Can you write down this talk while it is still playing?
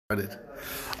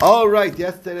All right,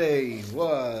 yesterday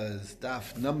was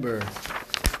daf number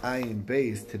Ayin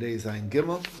Beis. Today's Ayin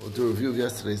Gimel. We'll do a review of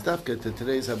yesterday's daf. Get to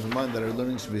today's. Have in mind that our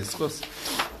learning should be a schus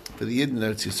for the Yid in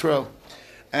Eretz Yisrael,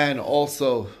 and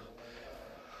also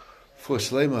for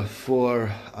Shlema, for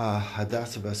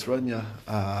Hadassah Bas Ranya,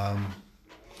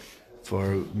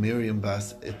 for Miriam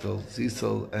Bas Itel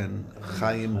Zisel, and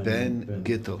Chaim Ben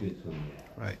Gittel.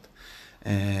 Right.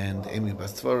 And Amy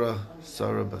Bastvara,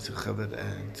 Sarah Bas Yocheved,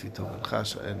 and Tzvita Ben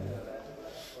Chasha, and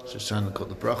Shoshana Kol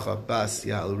Bracha Bas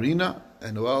Ya'alrina,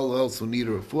 and all else who need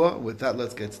a refuah. With that,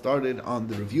 let's get started on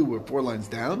the review. We're 4 lines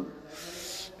down,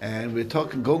 and we're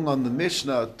going on the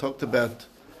Mishnah. Talked about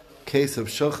case of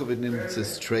Shochav and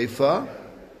Nimtzis Treifa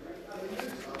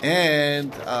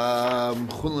and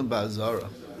Chulin Ba'azara.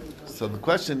 So the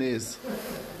question is,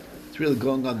 it's really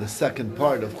going on the second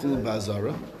part of Chulin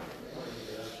Ba'azara.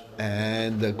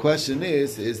 And the question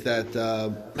is that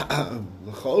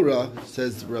L'chora,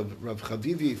 says Rav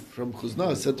Chavivi from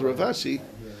Chuzna, said to Rav Ashi,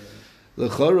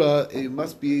 L'chora, it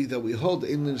must be that we hold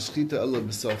in the Shechita Allah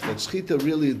B'sof, that Shechita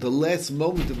really, the last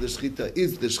moment of the Shechita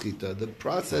is the Shechita. The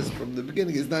process from the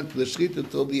beginning is not the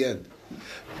Shechita till the end.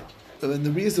 And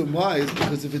the reason why is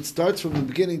because if it starts from the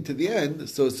beginning to the end,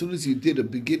 so as soon as you did a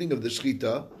beginning of the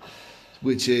Shechita,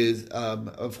 which is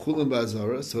of Chulin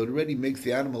Ba'azara, so it already makes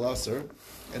the animal aser,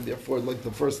 and therefore, like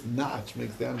the first notch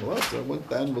makes the animal aser. Once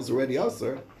the animal's already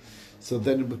aser, so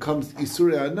then it becomes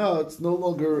Isurei Ana. It's no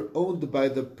longer owned by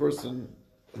the person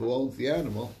who owns the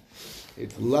animal.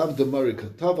 It's Lav Damari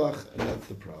Katavach, and that's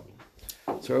the problem.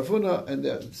 So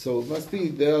Rafuna, so it must be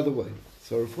the other way.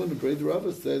 So Rafuna Breda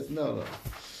Rava says, no.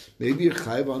 Maybe you're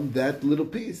chayv on that little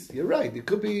piece. You're right. It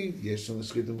could be yesh on the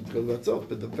shchita mitkol vatzov,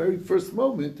 but the very first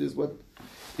moment is what's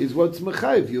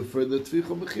mechayiv you for the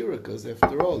tvicha mechira, because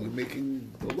after all, you're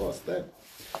making the loss then.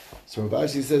 So Rav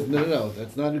Ashi says, no,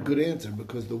 that's not a good answer,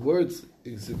 because the words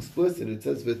is explicit. It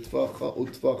says v'tvacha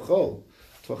utvacho.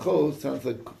 Tvacho sounds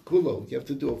like kulo. You have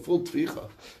to do a full tvicha.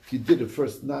 If you did the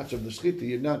first notch of the shchita,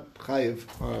 you're not chayiv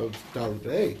of dal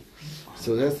v'ei.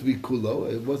 So it has to be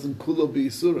kulo. It wasn't kulo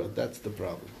b'yisura. That's the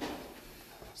problem.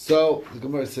 So the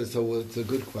Gemara says, so it's a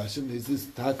good question. Is this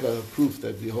taka proof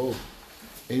that we hold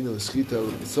Eino L'Shchita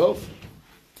L'Sof?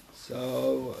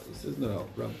 So he says, no.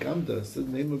 Rav Kamda says the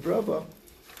name of Bava.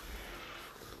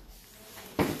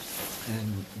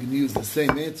 And you can use the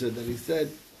same answer that he said.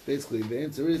 Basically, the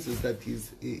answer is that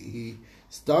he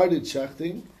started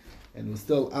shachting and was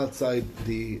still outside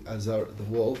the azar, the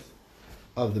walls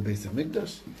of the Beis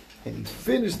HaMikdash, and he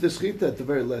finished the shechita at the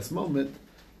very last moment,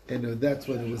 and that's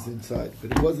when it was inside.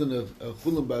 But it wasn't a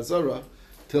Chulin Ba'azara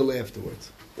till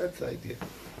afterwards. That's the idea.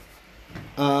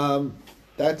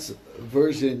 That's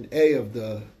version A of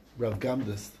the Rav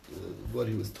Gamdas, what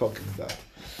he was talking about.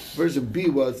 Version B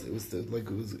was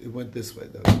it went this way.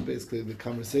 That was basically the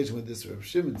conversation with this Rav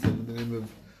Shimon said in the name of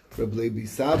Rav Levi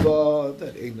Saba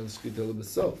that ain't no shchita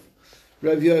l'besof.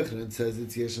 Rav Yochanan says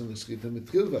it's yeshon l'shchita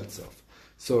mitchil vatsof.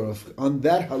 So on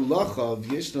that halacha of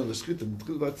yeshon l'shchita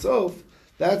mitchil vatsof,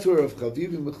 that's where Rav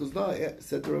Chavivi Mechuzna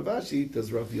said to Rav Ashi,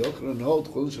 does Rav Yochanan hold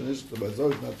chulin shenishchita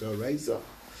b'azor is not the araisa?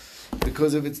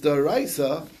 Because if it's the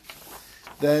araisa,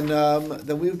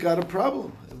 then we've got a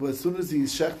problem. As soon as he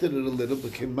shechted it a little,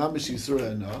 became mamish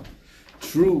Yisura Ana,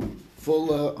 true,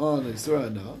 full on Yisura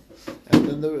Ana, and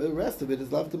then the rest of it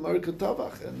is lav damar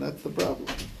katavach, and that's the problem.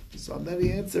 So on that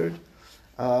he answered,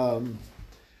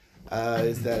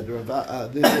 is that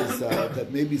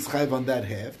that maybe it's chayv on that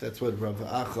half. That's what Rav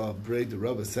Acha Breda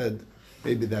Rava said.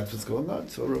 Maybe that's what's going on.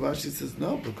 So Rav Ashi says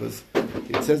no, because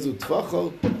it says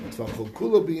utvacho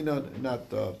kulo bina, not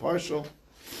partial.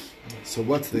 So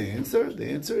what's the answer? The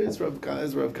answer is Rav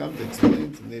Kamda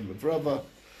explained in the name of Rava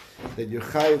that you're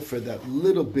chayiv for that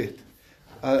little bit.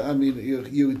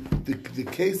 The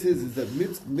case is that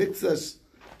mitzvah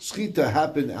shchita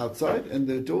happened outside, and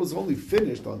the dough was only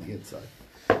finished on the inside.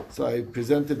 So I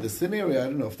presented the scenario. I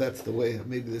don't know if that's the way.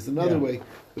 Maybe there's another way.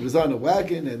 It was on a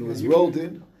wagon and it was rolled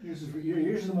in. Yours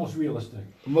is the most realistic.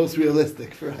 Most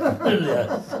realistic for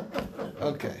Yes.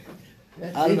 Okay.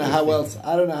 I don't know how else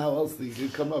you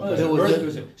could come up with.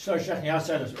 Started checking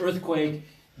outside. There's earthquake.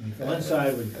 And you fell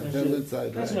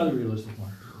inside. That's another realistic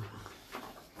one.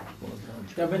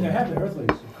 I mean, there have been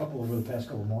earthquakes, a couple over the past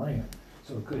couple of millennia.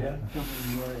 So it could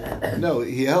happen. No,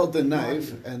 he held the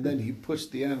knife and then he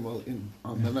pushed the animal in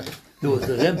on the knife. There was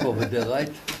a ramp over there,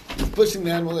 right? He was pushing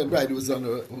the animal in. Right, it was on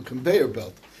a conveyor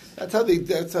belt. That's how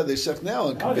they chef now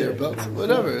on conveyor belts.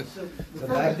 Whatever. So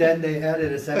back then they had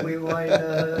it a Segway wine.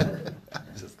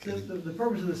 Just The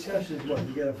purpose of the discussion is what?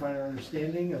 You got to find an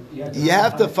understanding of. You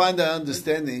have to find an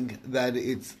understanding that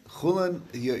it's chulin.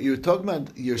 You're talking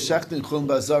about you're shechting chulin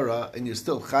bazara, and you're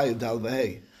still chayiv dal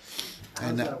v'hei.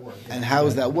 And how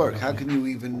does that work? How can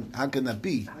that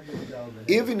be?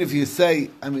 Even if you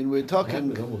say, I mean, we're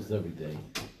talking almost every day.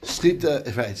 Shchita,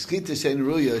 right? Shchita shein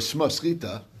ruya shma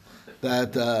shchita.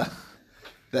 That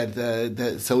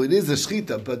so it is a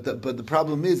shchita, but the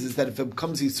problem is that if it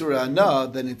becomes Yisura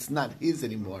Ana, then it's not his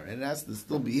anymore, and it has to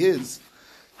still be his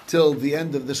till the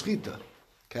end of the shchita.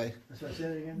 Okay, That's what I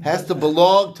said again. Has to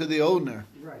belong to the owner.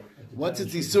 Right. Once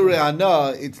it's Yisura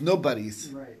Ana, it's nobody's,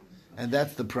 Right. and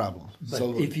that's the problem. But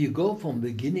So if you go from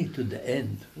beginning to the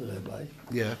end, Rabbi,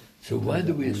 yeah, so why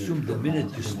do we assume the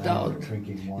minute you start,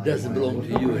 it doesn't belong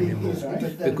to you anymore?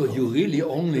 Because you really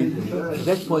only, at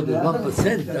that point, the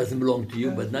 1% doesn't belong to you,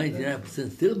 but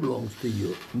 99% still belongs to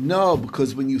you. no,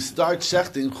 because when you start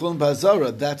shechting chulin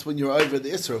bazara, that's when you're over the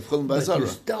isra of chulin But you're bazara.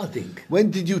 starting. When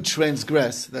did you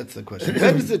transgress? That's the question.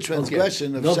 When is the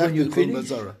transgression of Not when you shechting chulin finish?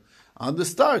 bazara? On the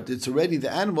start, it's already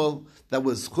the animal that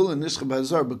was chulin nishcha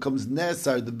bazar becomes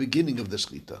nesar at the beginning of the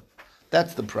shechita.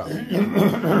 That's the problem.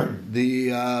 The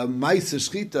ma'isa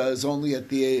shechita is only at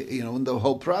the in the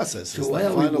whole process. So It's why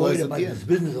not are we finalized worried at about the this end.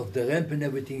 business of the ramp and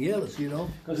everything else,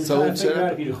 Because So it's it's, trying to figure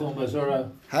out if you do chulin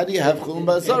bazara, How do you have chulin and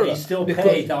bazara you still Because-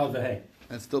 pay dal v'hei.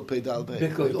 and still pay dal bay?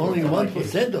 Because only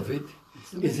 1% of it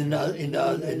is in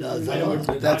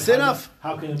the That's enough.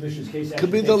 How can the mission's case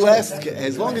Could be actually the make last, sense?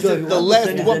 as long as So it's if the 1% last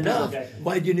is 1%. enough,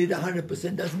 why do you need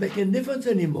 100%? Doesn't make any difference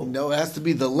anymore. No, it has to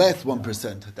be the last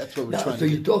 1%. That's what we're Now, trying so to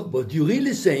you do. talk about, you're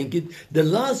really saying it, the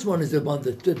last one is the one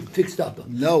that fixed up.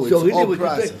 No, so it's really all what you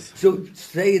say- process. So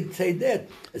say that.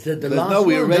 I said the But last no,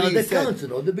 we one, already now the said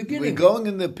council, or the beginning. we're going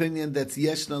in the opinion that's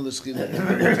yeshna l'shchita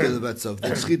b'tzov.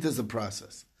 That shchita is a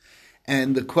process,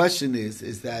 and the question is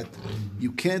that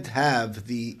you can't have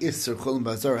the isser cholim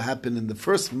bazar happen in the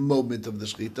first moment of the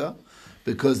shchita,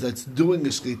 because that's doing the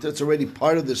shchita. It's already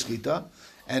part of the shchita,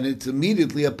 and it's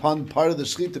immediately upon part of the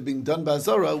shchita being done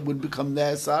bazara would become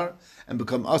ne'asar and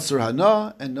become asur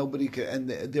hana, and nobody can, and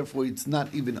therefore it's not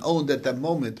even owned at that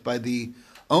moment by the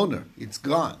owner. It's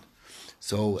gone.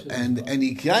 So and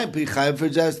he can't be chayav for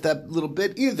just that little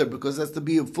bit either, because it has to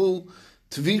be a full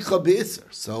tvicha b'isser.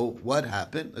 So what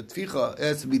happened? A tvicha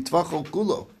has to be tvacho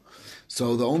kulo.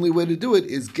 So the only way to do it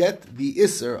is get the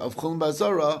isser of chulin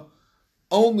bazara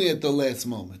only at the last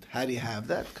moment. How do you have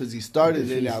that? Because he started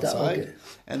Because it he outside, okay.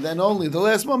 and then only the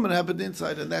last moment happened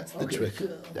inside, and that's the Okay, trick.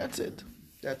 so- That's it.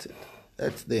 That's it.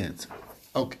 That's the answer.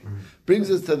 Okay,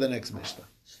 brings us to the next mishnah.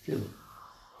 Still.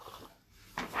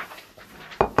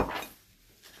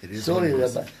 It is Sorry, what it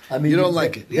is. Rabbi. I mean, You don't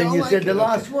like it. You Then don't you like said it, the okay.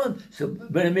 last one. So,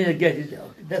 but I mean, I get it.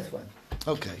 Okay, that's fine.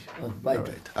 Okay.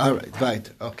 Weiter. All right. Right.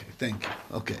 Okay. Thank you.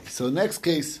 Okay. So next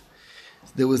case,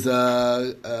 there was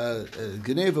a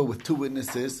Geneva with two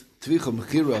witnesses, Tvicha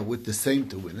Mechira with the same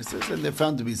two witnesses, and they're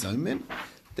found to be Zaymin.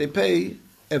 They pay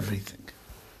everything.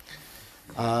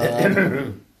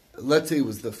 Let's say it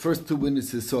was the first two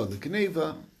witnesses saw the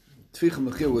Geneva. Tvicha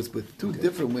Mechira was with two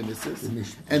different witnesses,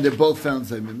 and they're both found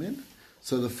Zaymin.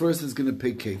 So the first is going to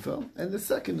pay kefal, and the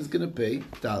second is going to pay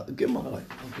gimel,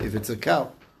 if it's a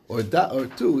cow, or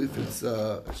two if it's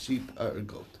a sheep or a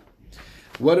goat.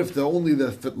 What if only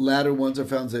the latter ones are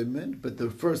found zaymin, but the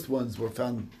first ones were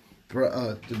found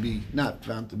to be not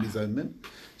found to be zaymin?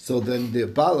 So then the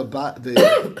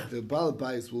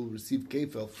balabais will receive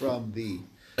kefal from the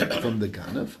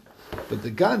ganav, but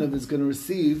the ganav is going to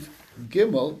receive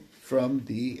gimel from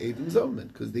the Edom Zoman,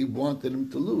 because they wanted him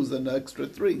to lose an extra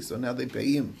 3, so now they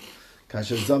pay him.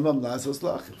 Kasher Zamam Lasos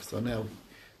Lachiv. So now,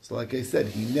 so like I said,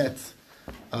 he nets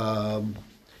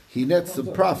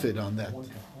the profit on that.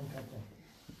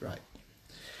 Right.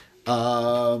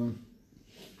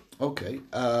 Okay.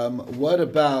 What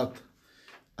about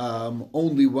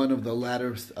only one of the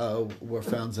ladders were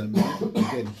found Zamin?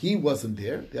 Again, he wasn't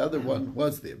there. The other one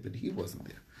was there, but he wasn't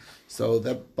there. So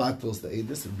that battles the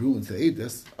Edis and ruins the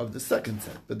Edis of the second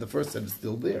set, but the first set is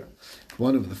still there.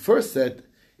 One of the first set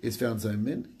is found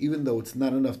Zaymin, even though it's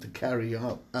not enough to carry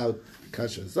out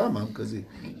Kasha Zamam, because you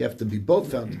have to be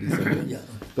both found to be Zaymin,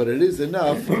 but it is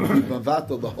enough to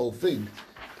mavatal the whole thing,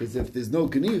 because if there's no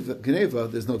Geneva,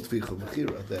 there's no Tvicha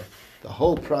Mechira. The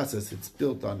whole process, it's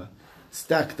built on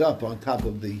stacked up on top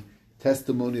of the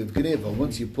testimony of Geneva.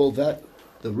 Once you pull the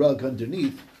rug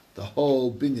underneath, the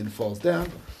whole binyan falls down,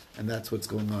 and that's what's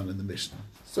going on in the Mishnah.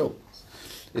 So,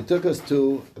 it took us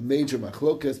to a major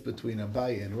machlokas between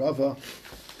Abaye and Rava.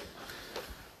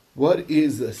 What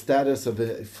is the status of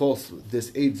this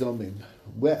Eid Zomim?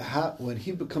 When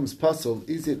he becomes puzzled,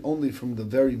 is it only from the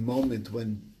very moment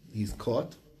when he's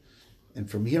caught? And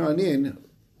from here on in,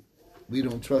 we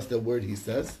don't trust a word he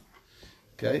says.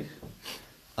 Okay,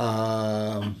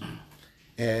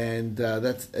 and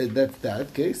that's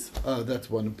that case. That's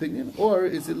one opinion. Or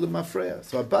is it lemafreya?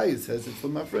 So Abaye says it's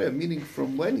lemafreya, meaning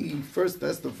from when he first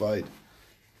testified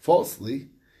falsely,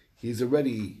 he's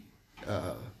already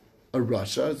a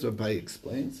Rasha, as Abaye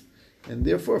explains. And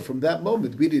therefore, from that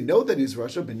moment, we didn't know that he's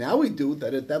Rasha, but now we do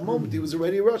that at that moment he was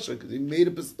already Rasha because he made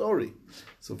up a story.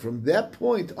 So from that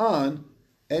point on,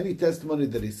 any testimony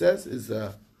that he says is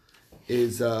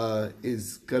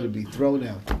going to be thrown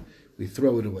out. We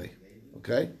throw it away.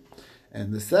 Okay?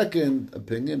 And the second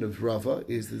opinion of Rava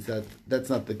is that that's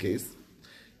not the case.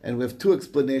 And we have two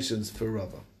explanations for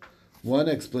Rava. One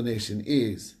explanation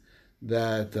is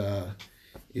that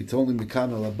it's only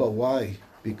Mikana Laba. Why?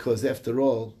 Because after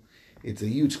all, it's a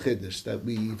huge chiddush that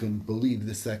we even believe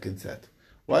the second set.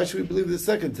 Why should we believe the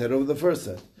second set over the first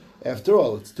set? After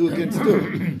all, it's 2 against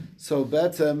 2. So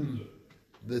that's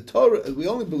the Torah. We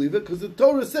only believe it because the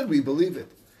Torah said we believe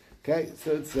it. Okay,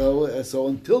 so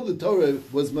until the Torah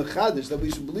was mechadish that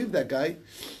we should believe that guy,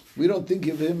 we don't think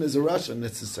of him as a Rasha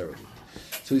necessarily.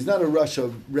 So he's not a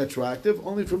Rasha retroactive.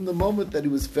 Only from the moment that he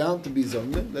was found to be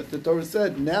Zomnin, that the Torah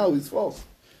said now he's false.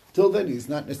 Till then, he's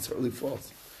not necessarily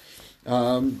false.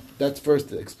 That's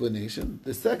first explanation.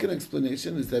 The second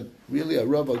explanation is that really a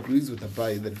Rav agrees with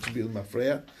Abaye that it should be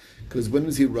Mafreya, because when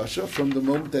was he Rasha? From the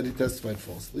moment that he testified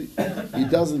falsely. He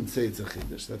doesn't say it's a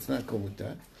Chiddush. That's not going with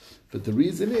that. But the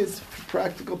reason is for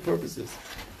practical purposes.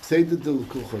 Say the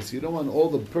Dilkuchos. You don't want all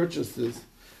the purchases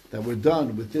that were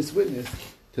done with this witness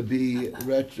to be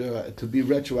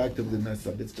retroactively messed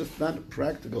up. It's just not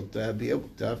practical to be able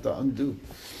to have to undo.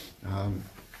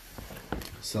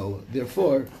 So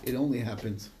therefore, it only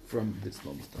happens from this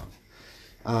moment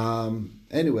on.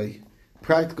 Anyway,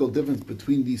 practical difference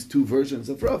between these two versions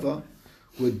of Rava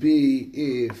would be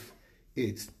if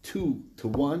it's 2 to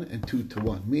 1 and 2 to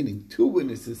 1, meaning 2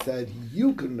 witnesses said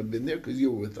you couldn't have been there because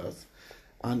you were with us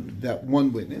on that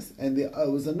one witness, and there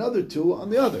was another 2 on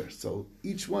the other. So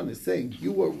each one is saying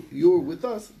you were with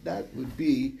us. That would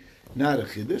be not a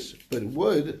chiddush, but it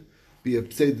would be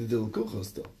a pseudo dilkucho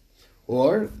still.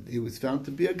 Or he was found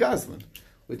to be a gazlan,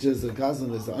 which is a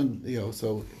gazlan he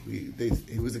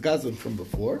was a gazlan from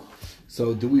before.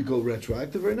 So do we go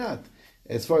retroactive or not?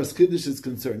 As far as Kiddush is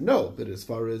concerned, no. But as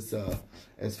far as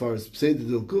Pseudo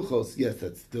Dil Kuchos, yes,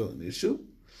 that's still an issue.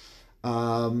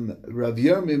 Rav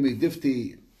Yermi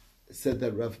Medifti said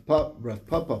that Rav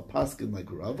Papa paskin like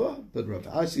Rava, but Rav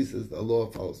Ashi says the law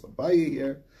follows Abaye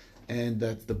here, and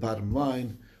that's the bottom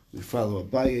line. We follow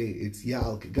Abaye. It's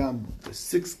Ya'al Kagam. There's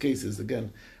 6 cases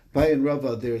again. Abaye and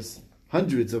Rava. There's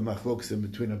hundreds of machloks in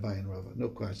between Abaye and Rava. No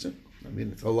question. I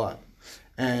mean, it's a lot,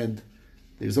 and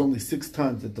there's only 6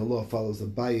 times that the law follows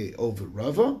Abaye over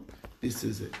Rava. This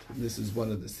is it. And this is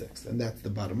one of the 6. And that's the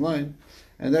bottom line.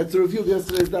 And that's the review of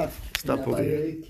yesterday's daf. Stop over here.